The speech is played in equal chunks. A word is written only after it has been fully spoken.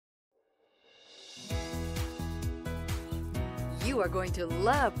You are going to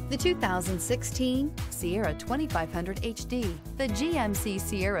love the 2016 Sierra 2500 HD. The GMC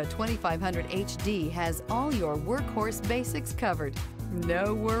Sierra 2500 HD has all your workhorse basics covered.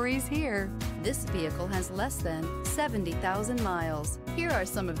 No worries here. This vehicle has less than 70,000 miles. Here are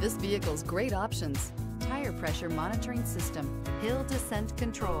some of this vehicle's great options: tire pressure monitoring system, hill descent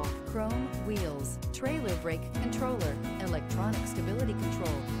control, chrome wheels, trailer brake controller, electronic stability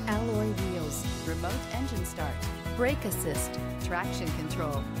control, alloy wheels, remote engine start, brake assist, traction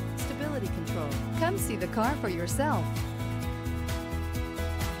control, stability control. Come see the car for yourself.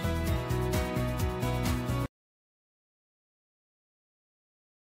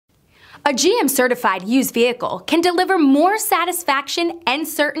 A GM-certified used vehicle can deliver more satisfaction and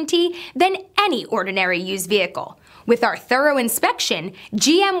certainty than any ordinary used vehicle. With our thorough inspection,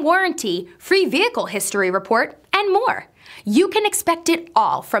 GM warranty, free vehicle history report, and more. You can expect it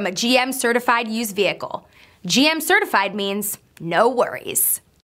all from a GM-certified used vehicle. GM-certified means no worries.